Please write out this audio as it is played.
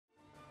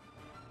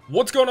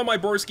What's going on, my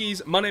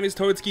broskies? My name is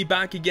Toadskii,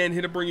 back again,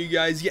 here to bring you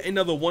guys yet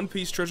another One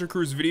Piece Treasure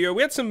Cruise video.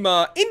 We had some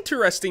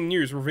interesting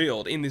news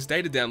revealed in this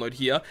data download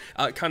here.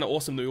 Kind of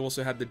awesome that we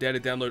also had the data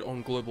download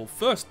on Global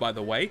First, by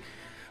the way.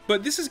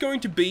 But this is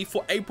going to be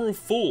for April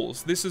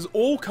Fools. This is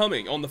all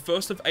coming on the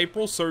 1st of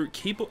April, so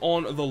keep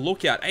on the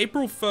lookout.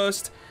 April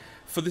 1st,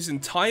 for this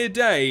entire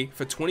day,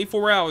 for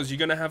 24 hours, you're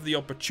going to have the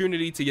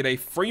opportunity to get a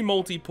free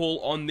multi-pull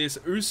on this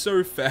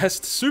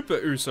USO-FEST, Super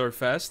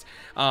USO-FEST.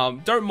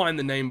 Don't mind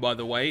the name, by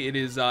the way. It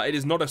is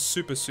not a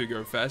Super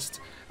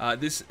Sugo-Fest.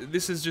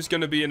 This is just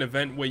going to be an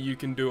event where you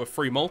can do a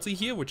free multi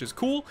here, which is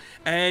cool,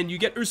 and you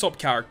get Usopp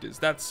characters.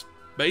 That's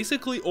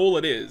basically all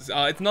it is.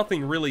 It's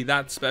nothing really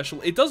that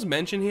special. It does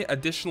mention here,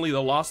 additionally,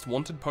 the last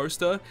wanted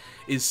poster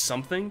is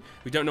something.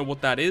 We don't know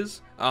what that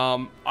is.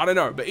 I don't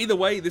know, but either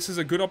way, this is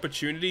a good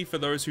opportunity for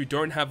those who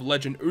don't have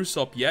Legend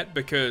Usopp yet,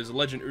 because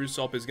Legend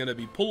Usopp is going to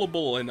be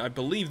pullable, and I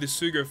believe this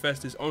Sugo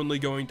Fest is only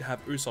going to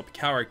have Usopp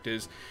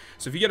characters.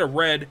 So if you get a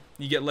red,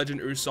 you get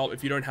Legend Usopp.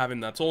 If you don't have him,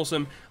 that's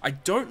awesome. I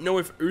don't know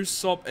if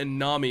Usopp and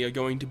Nami are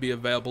going to be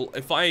available.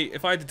 If I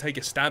had to take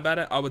a stab at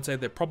it, I would say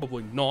they're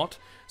probably not,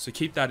 so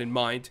keep that in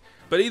mind.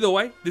 But either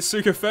way, this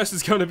Sugo Fest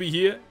is going to be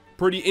here.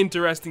 Pretty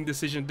interesting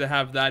decision to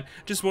have that.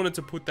 Just wanted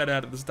to put that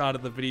out at the start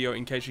of the video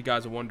in case you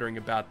guys are wondering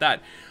about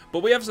that.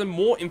 But we have some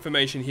more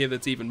information here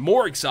that's even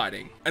more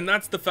exciting. And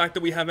that's the fact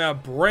that we have our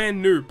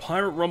brand new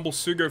Pirate Rumble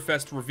Sugo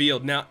Fest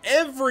revealed. Now,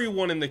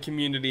 everyone in the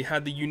community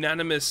had the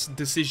unanimous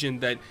decision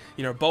that,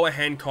 you know, Boa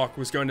Hancock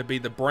was going to be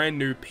the brand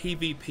new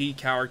PvP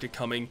character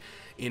coming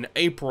in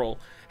April.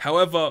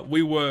 However,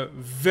 we were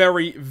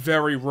very,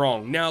 very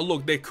wrong. Now,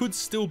 look, there could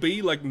still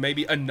be, like,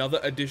 maybe another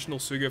additional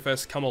Sugo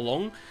Fest come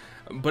along,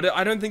 but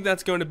I don't think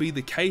that's going to be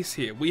the case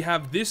here. We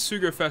have this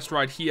Sugo Fest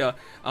right here,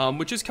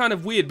 which is kind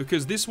of weird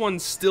because this one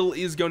still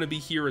is going to be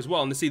here as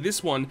well. And to see,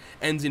 this one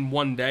ends in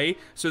one day,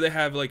 so they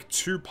have like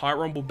two Pirate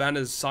Rumble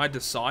banners side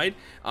to side.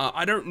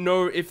 I don't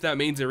know if that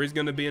means there is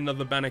going to be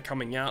another banner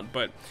coming out,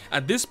 but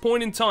at this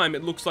point in time,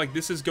 it looks like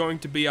this is going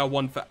to be our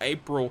one for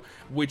April,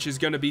 which is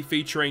going to be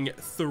featuring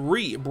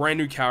 3 brand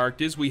new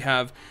characters. We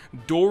have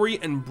Dory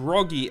and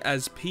Broggy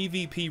as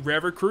PvP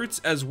rare recruits,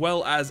 as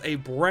well as a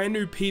brand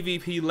new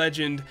PvP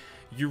legend,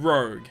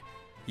 UROUGE.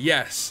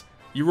 Yes,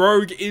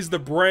 UROUGE is the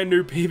brand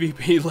new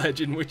PvP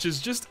legend, which is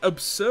just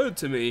absurd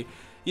to me.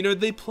 You know,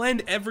 they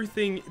planned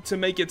everything to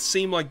make it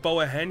seem like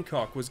Boa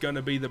Hancock was going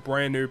to be the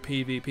brand new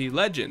PvP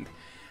legend.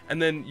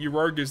 And then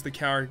UROUGE is the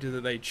character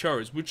that they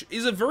chose, which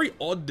is a very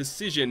odd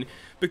decision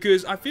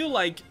because I feel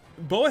like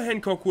Boa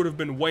Hancock would have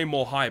been way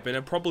more hype and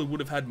it probably would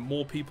have had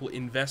more people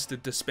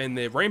invested to spend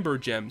their rainbow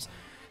gems.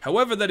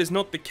 However, that is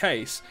not the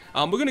case.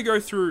 We're going to go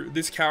through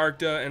this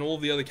character and all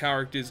the other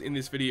characters in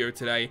this video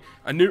today.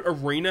 A new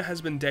arena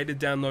has been data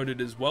downloaded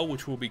as well,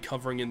 which we'll be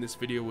covering in this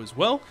video as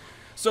well.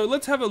 So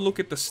let's have a look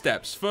at the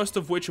steps. First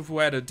of which, if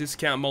we had a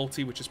discount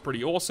multi, which is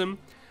pretty awesome.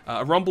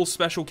 A Rumble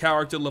special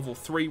character, level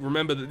 3.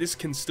 Remember that this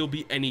can still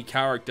be any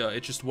character.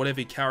 It's just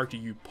whatever character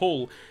you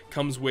pull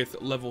comes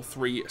with level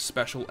 3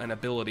 special and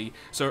ability.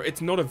 So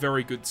it's not a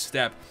very good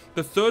step.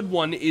 The third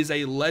one is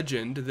a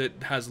legend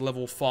that has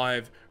level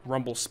 5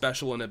 Rumble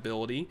special and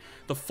ability.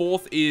 The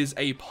fourth is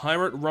a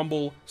Pirate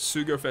Rumble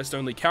Sugo Fest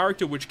only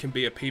character, which can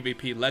be a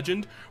PvP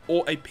legend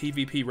or a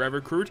PvP rare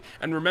recruit.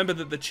 And remember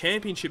that the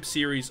championship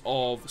series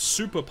of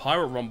Super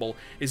Pirate Rumble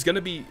is going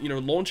to be, you know,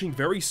 launching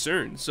very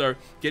soon. So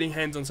getting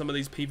hands on some of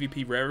these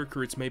PvP rare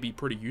recruits may be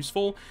pretty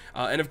useful.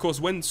 And of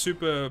course, when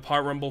Super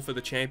Pirate Rumble for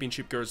the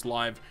championship goes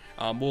live,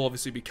 we'll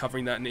obviously be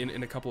covering that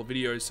in a couple of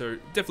videos. So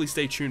definitely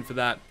stay tuned for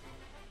that.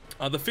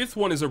 The fifth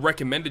one is a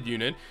recommended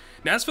unit.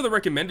 Now, as for the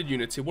recommended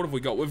units here, what have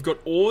we got? We've got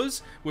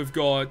Oars, we've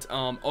got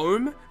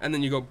Ohm, and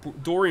then you've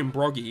got Dory and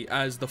Broggy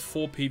as the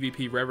 4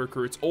 PvP rare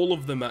recruits. All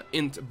of them are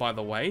int, by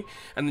the way.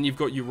 And then you've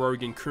got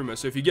UROUGE and Kuma.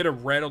 So if you get a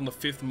red on the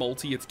 5th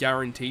multi, it's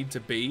guaranteed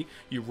to be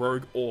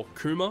UROUGE or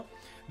Kuma.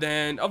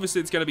 Then obviously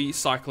it's going to be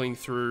cycling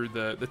through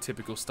the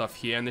typical stuff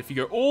here. And if you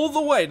go all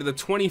the way to the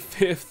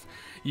 25th,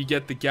 you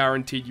get the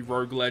guaranteed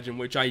UROUGE legend,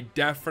 which I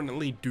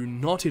definitely do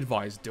not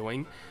advise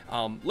doing.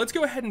 Let's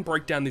go ahead and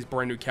break down these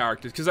brand new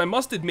characters, because I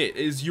must admit,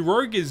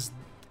 UROUGE is...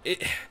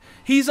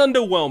 he's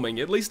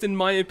underwhelming. At least in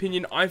my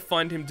opinion, I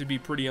find him to be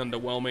pretty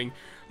underwhelming.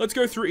 Let's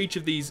go through each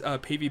of these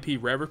PvP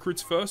rare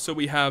recruits first. So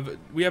we have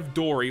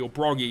Dory, or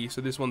Broggy,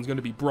 so this one's going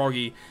to be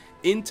Broggy.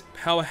 Int,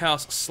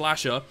 Powerhouse,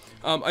 Slasher.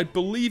 I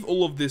believe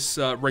all of this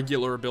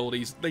regular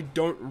abilities, they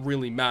don't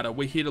really matter.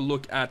 We're here to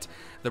look at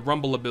the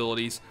Rumble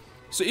abilities.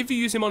 So if you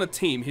use him on a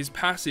team, his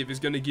passive is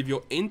going to give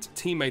your int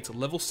teammates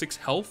level 6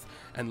 health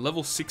and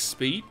level 6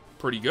 speed.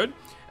 Pretty good.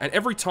 And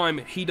every time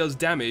he does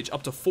damage,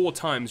 up to 4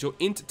 times, your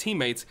int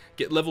teammates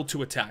get level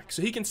 2 attack.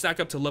 So he can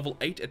stack up to level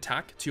 8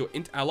 attack to your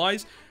int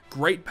allies.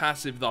 Great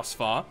passive thus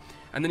far.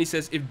 And then he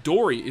says if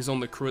Dory is on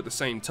the crew at the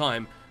same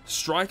time,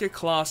 striker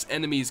class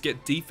enemies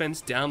get defense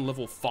down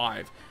level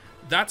 5.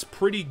 That's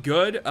pretty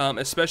good,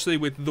 especially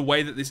with the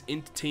way that this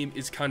int team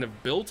is kind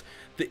of built.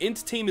 The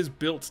int team is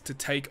built to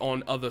take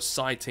on other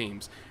Psi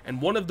teams,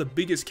 and one of the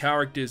biggest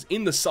characters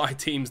in the Psi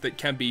teams that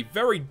can be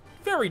very,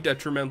 very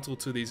detrimental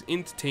to these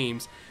int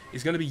teams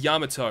is going to be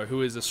Yamato,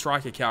 who is a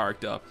striker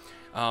character.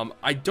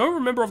 I don't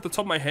remember off the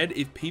top of my head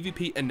if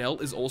PvP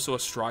Enel is also a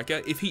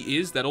striker. If he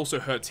is, that also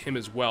hurts him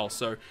as well.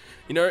 So,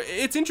 you know,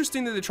 it's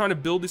interesting that they're trying to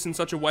build this in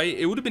such a way.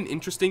 It would have been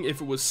interesting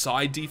if it was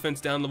side defense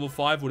down level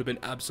 5, would have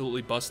been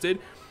absolutely busted.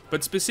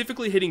 But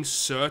specifically hitting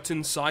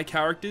certain side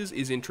characters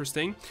is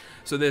interesting.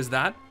 So there's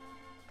that.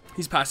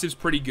 His passive's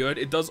pretty good.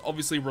 It does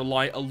obviously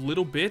rely a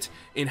little bit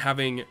in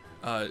having,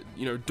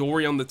 you know,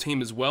 Dory on the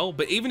team as well.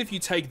 But even if you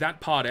take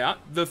that part out,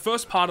 the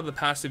first part of the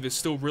passive is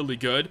still really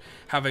good.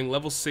 Having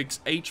level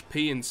 6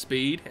 HP and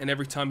speed, and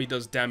every time he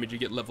does damage, you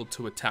get level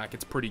 2 attack.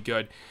 It's pretty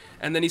good.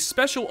 And then he's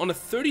special on a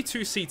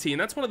 32 CT, and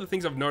that's one of the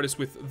things I've noticed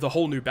with the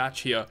whole new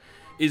batch here,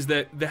 is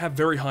that they have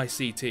very high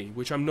CT,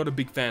 which I'm not a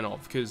big fan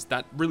of, because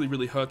that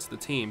really hurts the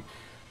team.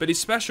 But his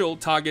special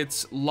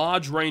targets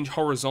large range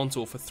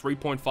horizontal for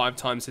 3.5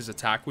 times his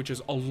attack, which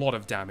is a lot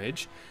of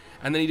damage.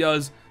 And then he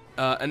does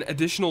an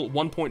additional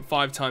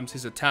 1.5 times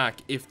his attack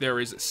if there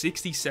is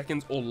 60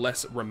 seconds or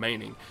less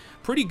remaining.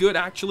 Pretty good,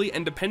 actually,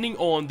 and depending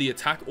on the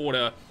attack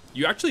order,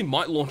 you actually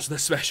might launch the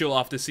special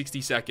after 60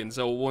 seconds,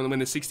 or when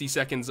the 60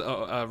 seconds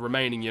are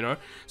remaining, you know?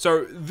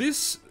 So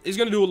this is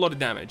going to do a lot of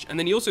damage. And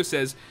then he also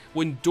says,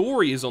 when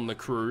Dory is on the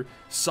crew,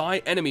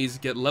 Psy enemies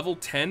get level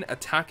 10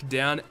 attack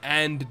down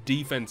and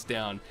defense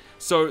down.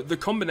 So the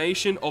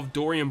combination of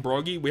Dory and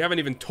Broggy, we haven't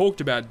even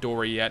talked about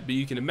Dory yet, but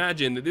you can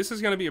imagine that this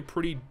is going to be a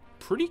pretty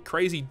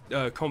crazy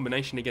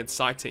combination against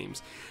Psy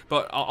teams.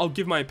 But I'll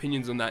give my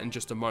opinions on that in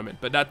just a moment.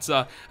 But that's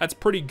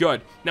pretty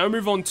good. Now we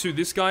move on to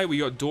this guy. We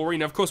got Dory.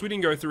 Now, of course, we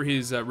didn't go through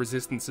his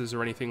resistances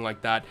or anything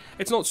like that.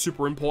 It's not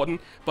super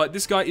important. But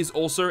this guy is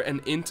also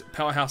an int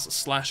powerhouse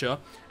slasher.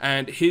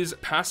 And his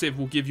passive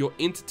will give your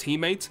int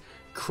teammates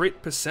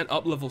crit %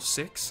 up level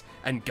 6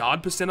 and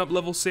guard % up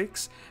level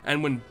 6.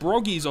 And when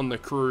Broggy's on the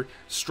crew,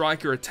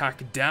 striker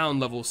attack down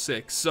level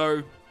 6.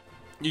 So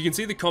you can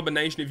see the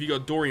combination. If you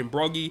got Dory and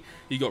Broggy,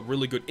 you got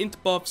really good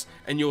int buffs,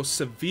 and you're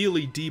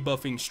severely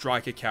debuffing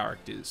striker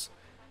characters.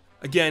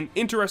 Again,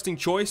 interesting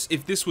choice.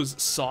 If this was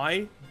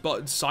Psy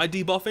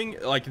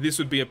debuffing, like, this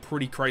would be a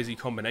pretty crazy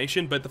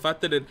combination, but the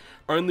fact that it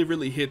only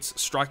really hits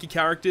striker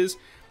characters,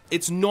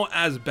 it's not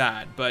as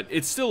bad, but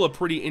it's still a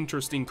pretty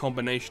interesting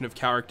combination of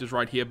characters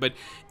right here. But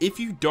if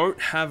you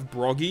don't have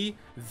Broggy,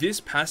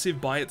 this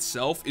passive by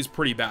itself is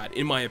pretty bad,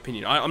 in my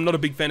opinion. I'm not a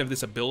big fan of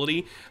this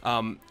ability,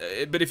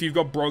 but if you've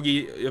got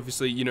Broggy,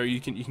 obviously, you know, you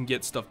can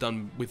get stuff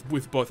done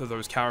with both of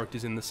those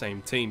characters in the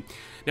same team.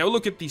 Now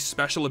look at the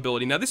special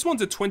ability. Now this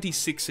one's a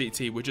 26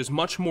 CT, which is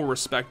much more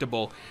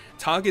respectable.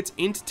 Targets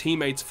int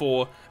teammates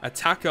for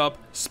attack up,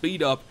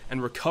 speed up,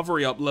 and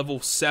recovery up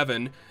level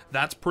 7.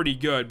 That's pretty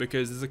good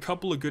because there's a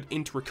couple of good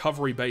int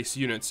recovery based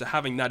units, so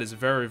having that is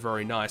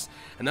very nice,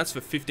 and that's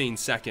for 15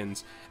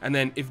 seconds. And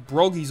then if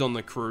Broggy's on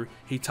the crew,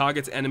 he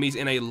targets enemies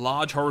in a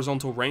large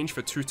horizontal range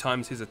for 2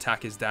 times his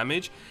attack is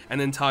damage,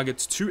 and then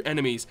targets 2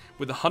 enemies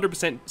with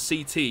 100%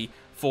 CT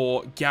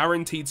for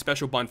guaranteed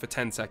special bind for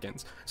 10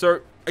 seconds.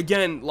 So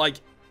again, like,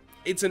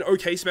 it's an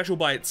okay special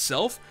by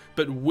itself,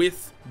 but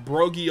with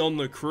Broggy on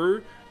the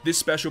crew, this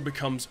special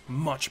becomes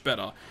much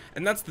better.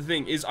 And that's the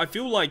thing, is I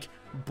feel like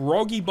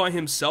Broggy by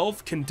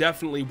himself can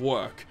definitely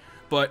work,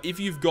 but if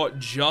you've got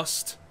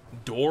just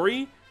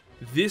Dory,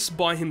 this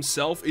by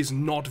himself is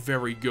not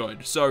very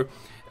good. So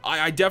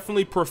I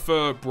definitely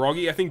prefer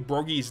Broggy. I think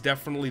Broggy is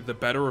definitely the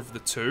better of the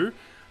two.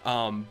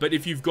 But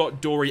if you've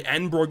got Dory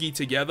and Broggy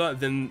together,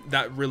 then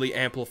that really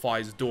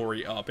amplifies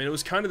Dory up. And it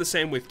was kind of the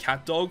same with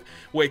Cat Dog,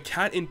 where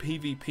Cat in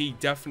PvP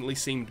definitely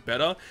seemed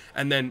better,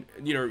 and then,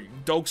 you know,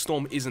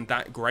 Dogstorm isn't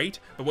that great,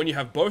 but when you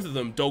have both of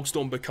them,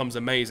 Dogstorm becomes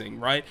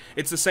amazing, right?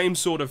 It's the same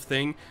sort of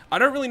thing. I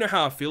don't really know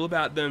how I feel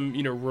about them,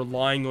 you know,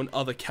 relying on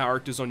other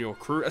characters on your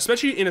crew,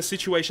 especially in a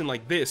situation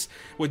like this,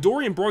 where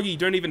Dory and Broggy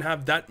don't even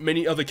have that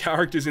many other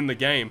characters in the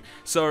game,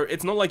 so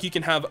it's not like you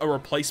can have a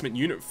replacement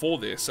unit for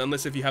this,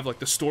 unless if you have, like,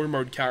 the story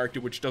mode character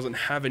which doesn't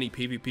have any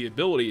PvP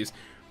abilities.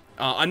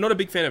 I'm not a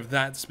big fan of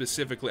that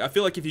specifically. I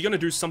feel like if you're going to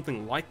do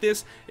something like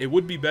this, it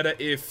would be better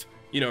if,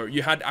 you know,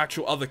 you had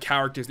actual other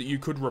characters that you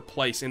could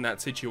replace in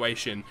that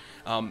situation.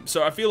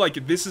 So I feel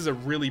like this is a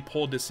really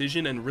poor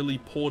decision and really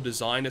poor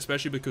design,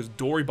 especially because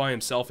Dory by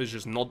himself is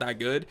just not that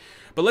good.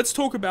 But let's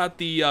talk about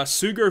the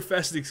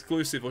USO-FEST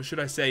exclusive, or should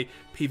I say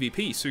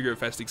PvP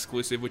USO-FEST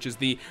exclusive, which is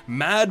the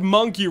Mad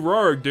Monk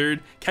UROUGE,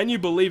 dude. Can you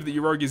believe that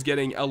UROUGE is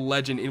getting a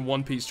legend in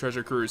One Piece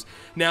Treasure Cruise?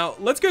 Now,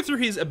 let's go through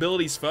his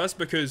abilities first,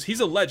 because he's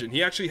a legend.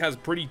 He actually has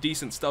pretty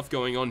decent stuff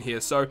going on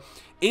here. So,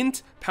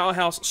 int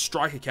powerhouse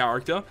striker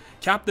character,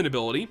 captain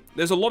ability.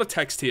 There's a lot of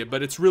text here,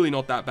 but it's really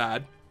not that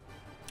bad.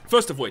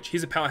 First of which,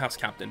 he's a powerhouse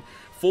captain.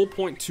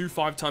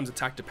 4.25 times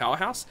attack to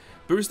powerhouse.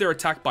 Boost their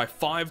attack by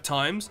 5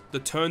 times the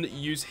turn that you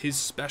use his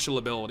special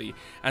ability.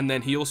 And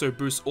then he also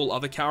boosts all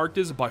other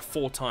characters by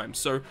 4 times.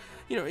 So,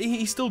 you know,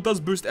 he still does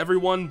boost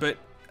everyone, but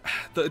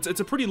it's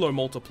a pretty low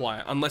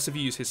multiplier, unless if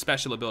you use his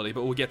special ability,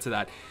 but we'll get to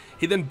that.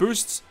 He then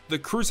boosts the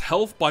crew's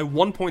health by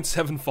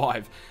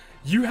 1.75.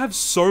 You have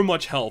so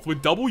much health.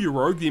 With double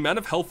UROUGE, the amount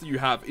of health that you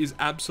have is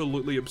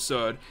absolutely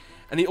absurd.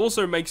 And he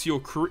also makes your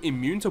crew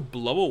immune to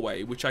blow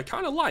away, which I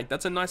kind of like.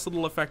 That's a nice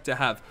little effect to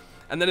have.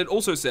 And then it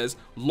also says,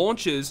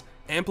 launches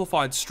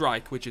Amplified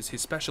Strike, which is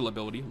his special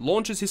ability,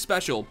 launches his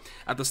special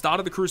at the start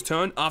of the crew's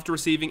turn after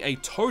receiving a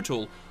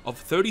total of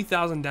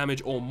 30,000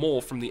 damage or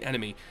more from the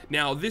enemy.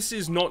 Now, this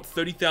is not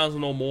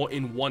 30,000 or more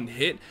in one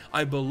hit.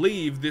 I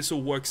believe this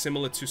will work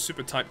similar to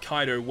Super Type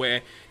Kaido,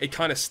 where it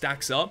kind of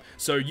stacks up.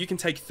 So you can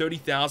take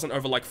 30,000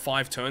 over like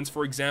 5 turns,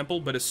 for example,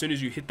 but as soon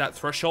as you hit that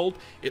threshold,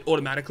 it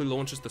automatically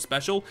launches the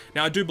special.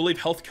 Now, I do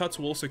believe health cuts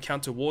will also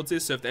count towards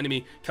this. So if the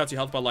enemy cuts your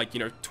health by like,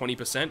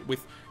 20%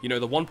 with,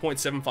 the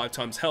 1.75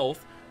 times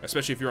health,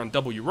 especially if you're on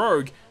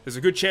UROUGE, there's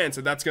a good chance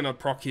that that's going to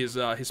proc his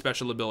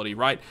special ability,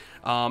 right?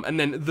 And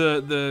then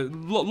the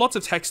lots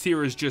of text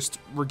here is just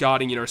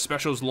regarding,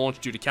 specials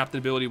launched due to captain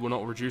ability will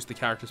not reduce the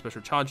character's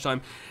special charge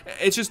time.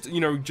 It's just,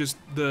 just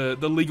the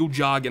legal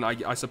jargon,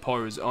 I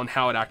suppose, on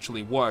how it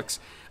actually works.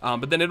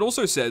 But then it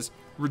also says,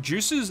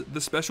 reduces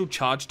the special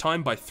charge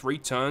time by 3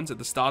 turns at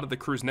the start of the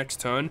crew's next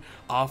turn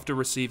after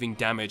receiving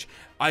damage.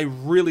 I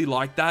really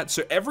like that.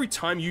 So every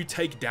time you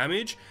take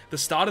damage, the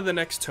start of the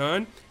next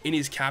turn, in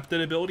his captain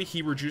ability,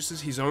 he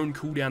reduces his own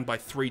cooldown by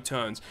 3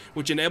 turns,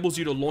 which enables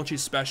you to launch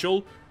his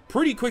special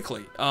pretty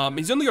quickly.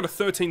 He's only got a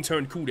 13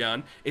 turn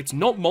cooldown. It's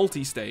not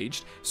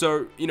multi-staged.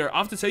 So,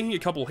 after taking a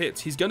couple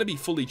hits, he's going to be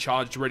fully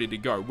charged, ready to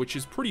go, which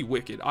is pretty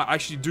wicked. I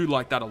actually do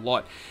like that a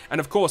lot. And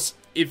of course,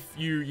 if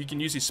you can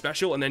use his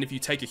special, and then if you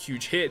take a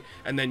huge hit,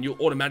 and then you'll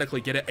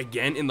automatically get it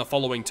again in the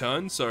following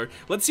turn. So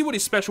let's see what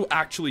his special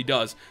actually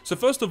does. So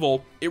first of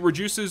all, it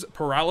reduces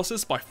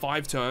paralysis by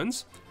 5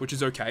 turns, which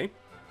is okay.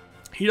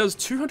 He does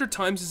 200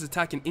 times his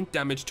attack and int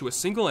damage to a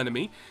single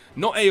enemy,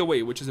 not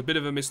AoE, which is a bit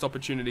of a missed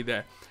opportunity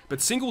there,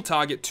 but single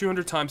target,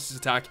 200 times his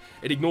attack.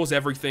 It ignores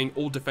everything,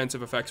 all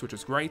defensive effects, which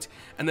is great,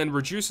 and then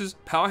reduces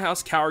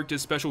powerhouse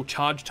character's special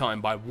charge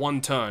time by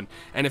 1 turn,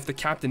 and if the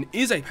captain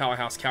is a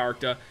powerhouse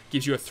character,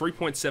 gives you a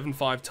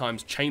 3.75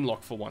 times chain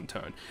lock for 1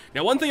 turn.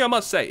 Now, one thing I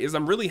must say is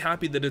I'm really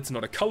happy that it's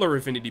not a color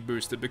affinity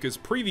booster, because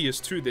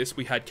previous to this,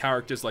 we had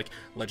characters like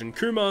Legend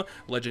Kuma,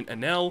 Legend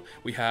Enel,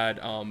 we had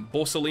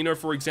Borsalino,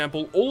 for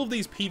example. All of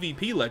these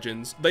PvP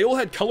legends, they all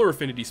had color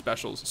affinity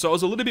specials, so I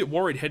was a little bit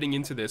worried heading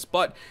into this,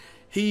 but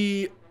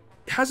he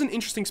has an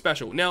interesting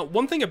special. Now,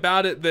 one thing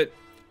about it that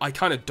I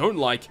kind of don't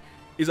like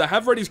is I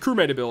have read his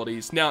crewmate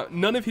abilities. Now,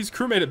 none of his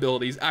crewmate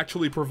abilities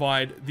actually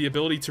provide the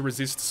ability to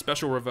resist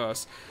special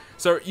reverse.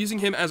 So using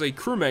him as a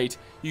crewmate,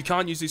 you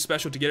can't use his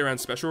special to get around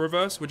special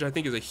reverse, which I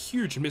think is a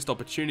huge missed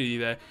opportunity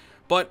there.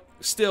 But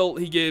still,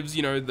 he gives,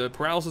 the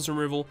paralysis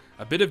removal,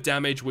 a bit of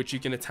damage, which you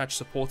can attach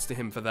supports to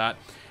him for that.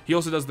 He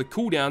also does the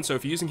cooldown, so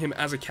if you're using him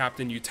as a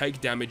captain, you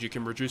take damage, you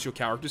can reduce your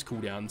character's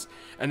cooldowns.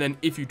 And then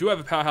if you do have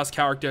a powerhouse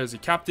character as a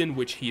captain,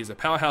 which he is a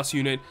powerhouse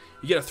unit,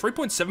 you get a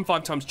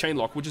 3.75 times chain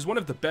lock, which is one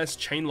of the best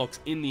chain locks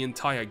in the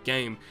entire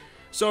game.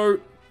 So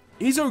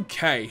he's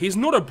okay. He's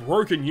not a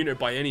broken unit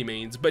by any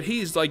means, but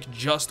he's like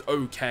just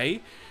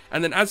okay.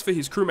 And then as for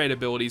his crewmate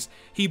abilities,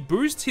 he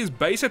boosts his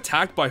base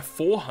attack by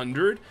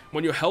 400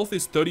 when your health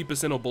is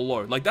 30% or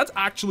below. Like, that's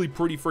actually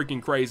pretty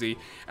freaking crazy.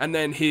 And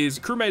then his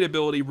crewmate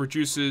ability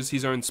reduces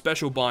his own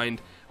special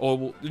bind,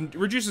 or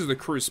reduces the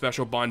crew's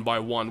special bind by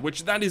 1,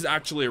 which that is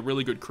actually a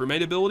really good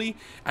crewmate ability.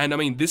 And I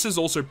mean, this is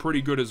also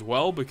pretty good as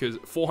well, because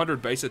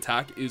 400 base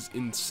attack is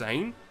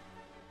insane.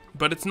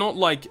 But it's not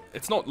like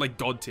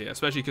god tier,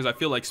 especially because I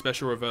feel like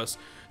special reverse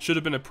should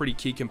have been a pretty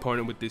key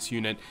component with this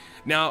unit.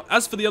 Now,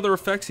 as for the other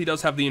effects, he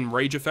does have the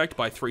enrage effect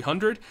by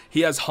 300. He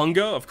has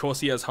hunger, of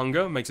course he has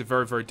hunger, makes it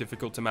very, very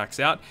difficult to max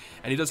out.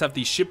 And he does have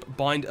the ship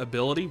bind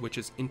ability, which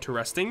is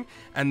interesting.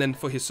 And then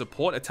for his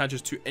support,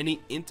 attaches to any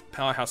int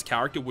powerhouse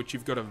character, which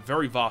you've got a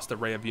very vast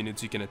array of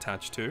units you can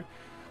attach to.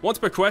 Once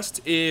per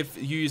quest, if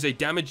you use a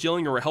damage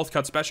dealing or a health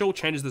cut special,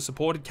 changes the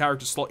supported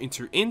character slot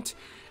into int,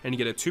 and you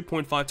get a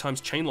 2.5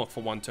 times chain lock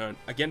for 1 turn.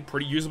 Again,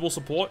 pretty usable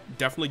support,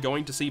 definitely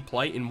going to see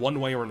play in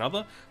one way or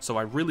another, so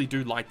I really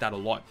do like that a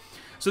lot.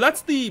 So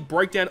that's the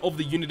breakdown of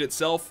the unit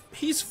itself.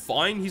 He's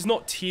fine, he's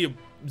not tier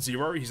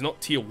 0, he's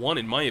not tier 1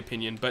 in my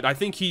opinion, but I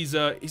think he's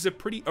a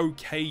pretty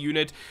okay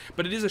unit,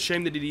 but it is a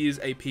shame that it is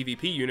a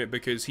PvP unit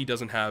because he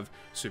doesn't have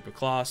super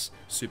class,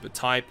 super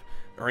type,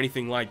 or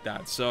anything like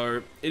that.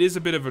 So it is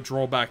a bit of a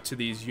drawback to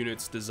these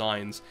units'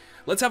 designs.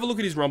 Let's have a look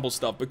at his Rumble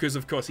stuff, because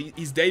of course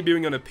he's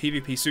debuting on a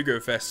PvP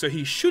USO-FEST, so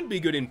he should be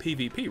good in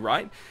PvP,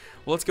 right?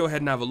 Well, let's go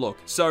ahead and have a look.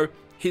 So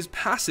his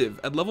passive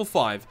at level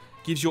 5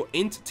 gives your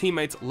int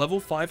teammates level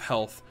 5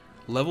 health,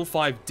 level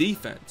 5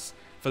 defense.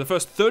 For the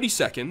first 30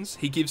 seconds,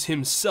 he gives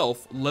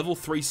himself level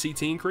 3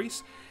 CT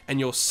increase, and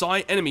your psi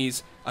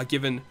enemies are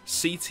given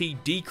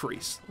CT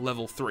decrease,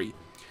 level 3.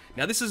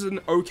 Now, this is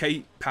an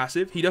okay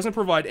passive. He doesn't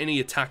provide any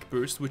attack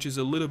boost, which is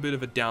a little bit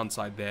of a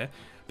downside there.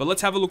 But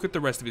let's have a look at the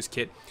rest of his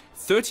kit.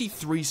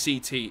 33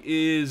 CT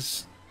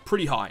is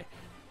pretty high.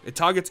 It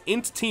targets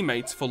int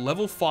teammates for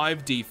level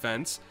 5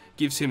 defense,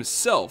 gives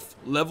himself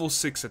level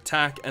 6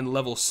 attack and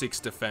level 6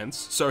 defense.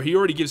 So he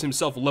already gives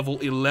himself level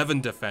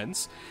 11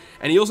 defense.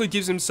 And he also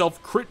gives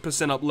himself crit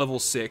percent up level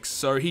 6.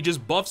 So he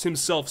just buffs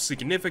himself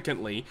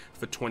significantly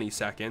for 20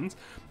 seconds.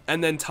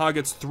 And then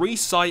targets 3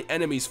 psi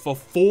enemies for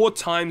 4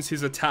 times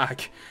his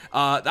attack.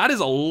 That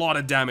is a lot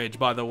of damage,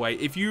 by the way.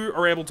 If you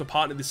are able to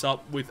partner this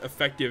up with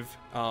effective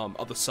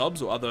other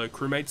subs or other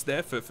crewmates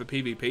there for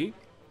PvP,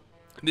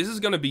 this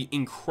is going to be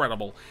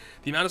incredible.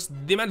 The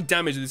amount of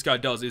damage that this guy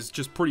does is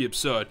just pretty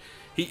absurd.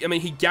 I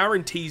mean, he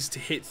guarantees to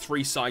hit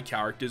 3 side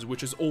characters,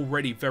 which is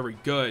already very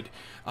good.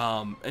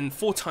 And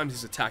 4 times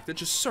his attack. That's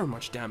just so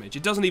much damage.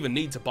 It doesn't even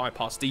need to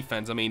bypass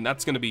defense. I mean,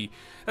 that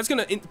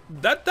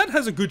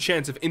has a good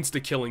chance of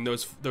insta killing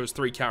those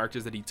 3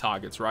 characters that he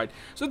targets, right?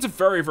 So it's a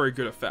very, very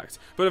good effect.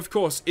 But of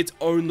course, it's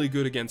only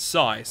good against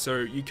Psi, so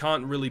you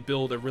can't really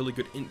build a really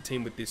good int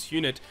team with this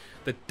unit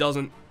that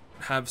doesn't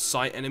have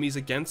Psi enemies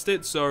against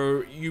it.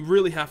 So you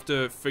really have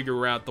to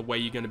figure out the way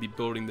you're going to be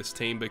building this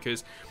team,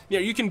 because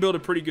you can build a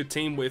pretty good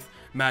team with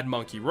Mad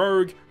Monkey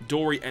Rogue,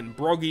 Dory and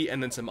Broggy,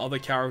 and then some other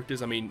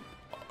characters. I mean,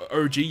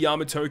 OG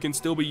Yamato can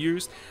still be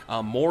used,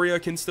 Moria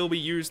can still be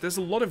used. There's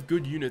a lot of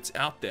good units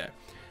out there,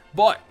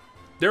 but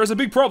there is a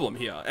big problem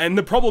here, and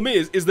the problem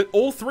is that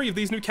all 3 of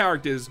these new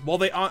characters, while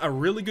they are a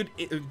really good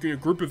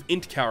group of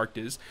int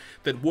characters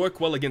that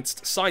work well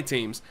against Psi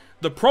teams,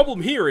 the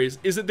problem here is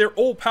that they're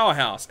all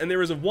powerhouse, and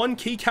there is one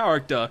key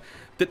character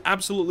that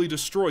absolutely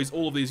destroys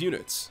all of these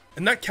units.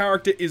 And that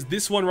character is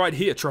this one right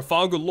here,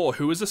 Trafalgar Law,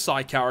 who is a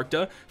Psi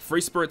character, free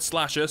spirit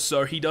slasher,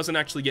 so he doesn't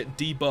actually get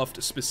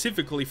debuffed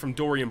specifically from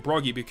Dory and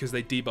Broggy because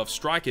they debuff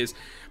strikers.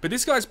 But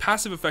this guy's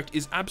passive effect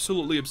is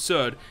absolutely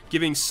absurd,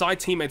 giving Psi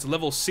teammates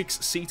level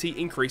 6 CT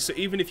increase, so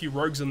even if you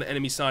rogues on the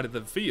enemy side of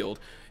the field,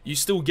 you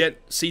still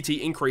get CT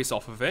increase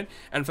off of it,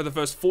 and for the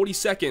first 40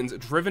 seconds,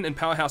 Driven and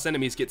Powerhouse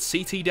enemies get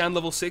CT down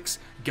level 6,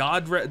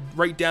 Guard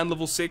rate down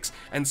level 6,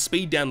 and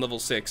Speed down level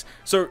 6.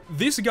 So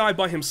this guy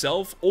by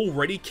himself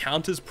already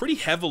counters pretty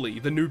heavily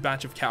the new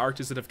batch of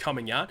characters that have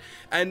coming out,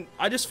 and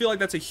I just feel like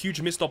that's a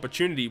huge missed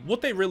opportunity. What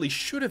they really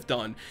should have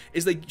done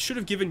is they should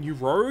have given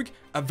UROUGE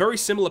a very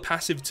similar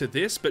passive to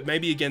this, but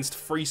maybe against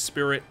Free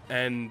Spirit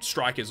and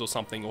Strikers or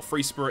something, or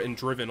Free Spirit and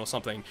Driven or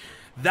something.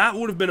 That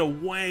would have been a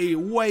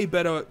way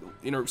better,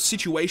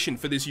 situation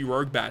for this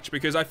UROUGE batch,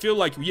 because I feel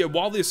like,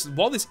 while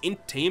this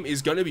int team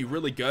is going to be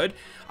really good,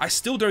 I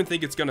still don't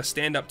think it's going to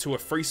stand up to a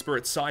Free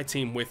Spirit Psi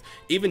team with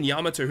even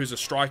Yamato, who's a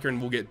striker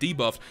and will get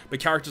debuffed, but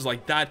characters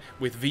like that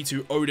with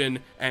V2 Odin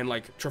and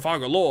like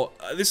Trafalgar Law,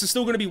 this is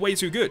still going to be way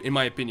too good in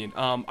my opinion.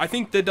 I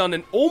think they've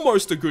done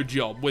almost a good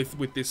job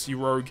with this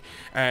UROUGE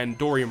and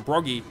Dory and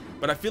Broggy,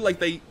 but I feel like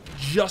they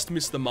just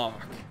missed the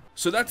mark.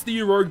 So that's the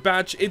UROUGE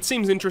batch. It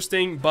seems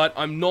interesting, but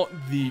I'm not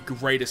the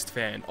greatest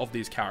fan of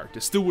these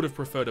characters. Still would have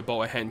preferred a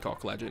Boa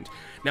Hancock legend.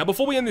 Now,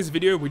 before we end this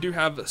video, we do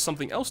have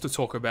something else to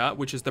talk about,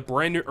 which is the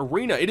brand new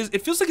arena.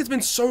 It feels like it's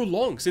been so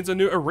long since a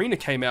new arena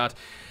came out,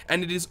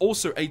 and it is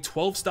also a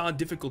 12-star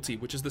difficulty,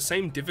 which is the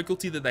same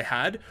difficulty that they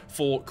had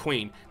for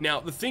Queen.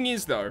 Now, the thing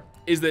is, though,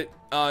 is that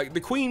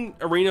the Queen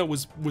arena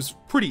was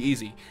pretty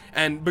easy,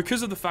 and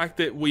because of the fact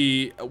that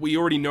we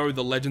already know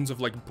the legends of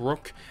like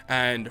Brooke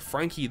and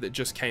Frankie that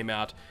just came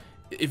out,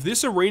 if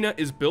this arena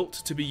is built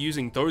to be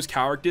using those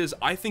characters,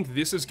 I think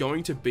this is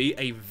going to be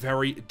a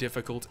very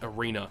difficult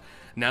arena.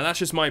 Now, that's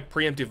just my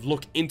preemptive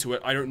look into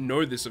it. I don't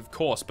know this, of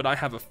course, but I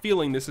have a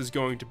feeling this is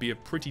going to be a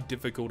pretty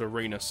difficult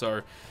arena,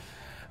 so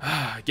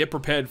get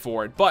prepared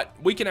for it. But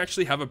we can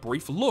actually have a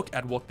brief look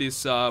at what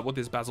this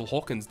Basil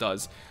Hawkins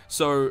does.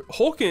 So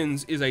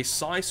Hawkins is a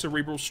Psi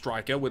Cerebral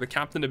Striker with a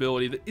captain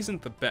ability that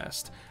isn't the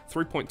best,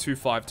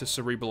 3.25 to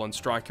Cerebral and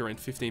Striker and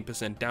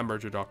 15%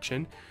 damage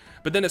reduction.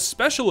 But then a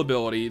special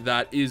ability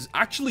that is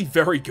actually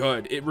very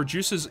good. It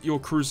reduces your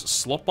crew's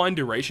slotbind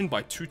duration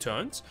by 2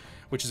 turns,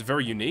 which is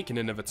very unique in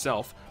and of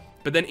itself,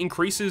 but then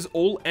increases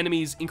all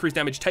enemies' increased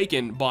damage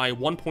taken by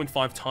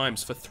 1.5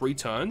 times for 3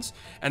 turns,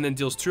 and then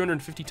deals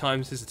 250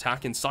 times his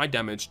attack and side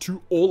damage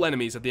to all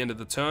enemies at the end of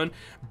the turn,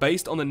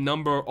 based on the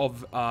number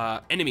of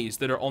enemies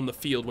that are on the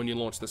field when you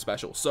launch the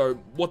special. So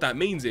what that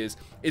means is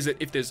that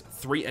if there's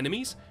 3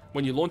 enemies,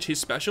 when you launch his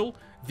special,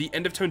 the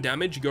end of turn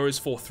damage goes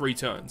for 3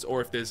 turns,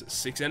 or if there's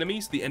 6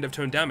 enemies, the end of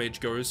turn damage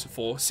goes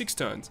for 6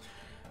 turns.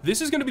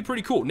 This is going to be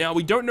pretty cool. Now,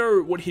 we don't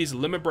know what his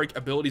limit break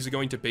abilities are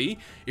going to be.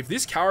 If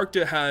this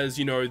character has,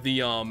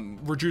 the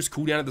reduced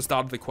cooldown at the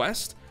start of the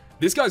quest,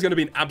 this guy's going to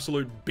be an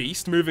absolute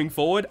beast moving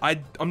forward.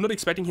 I'm not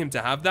expecting him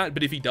to have that,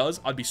 but if he does,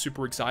 I'd be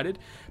super excited.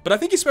 But I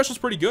think his special's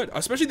pretty good,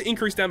 especially the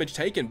increased damage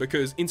taken,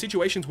 because in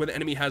situations where the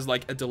enemy has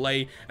like a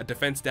delay, a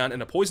defense down,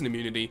 and a poison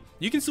immunity,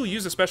 you can still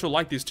use a special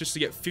like this just to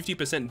get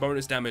 50%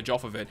 bonus damage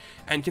off of it.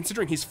 And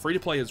considering he's free to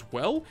play as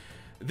well,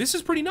 this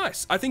is pretty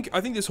nice. I think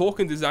this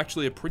Hawkins is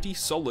actually a pretty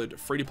solid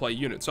free-to-play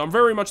unit. So I'm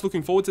very much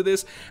looking forward to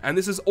this. And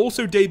this is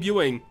also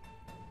debuting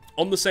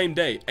on the same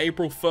day,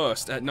 April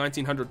 1st at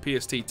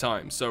 1900 PST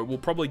time. So we'll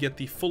probably get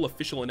the full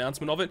official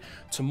announcement of it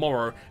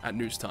tomorrow at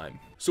news time.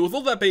 So with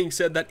all that being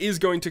said, that is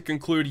going to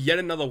conclude yet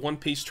another One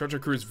Piece Treasure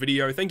Cruise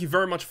video. Thank you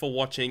very much for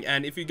watching,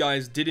 and if you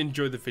guys did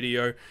enjoy the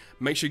video,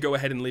 make sure you go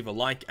ahead and leave a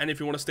like, and if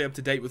you want to stay up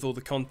to date with all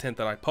the content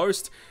that I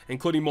post,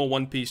 including more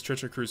One Piece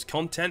Treasure Cruise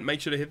content, make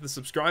sure to hit the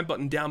subscribe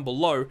button down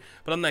below.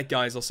 But on that,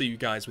 guys, I'll see you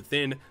guys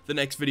within the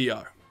next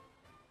video.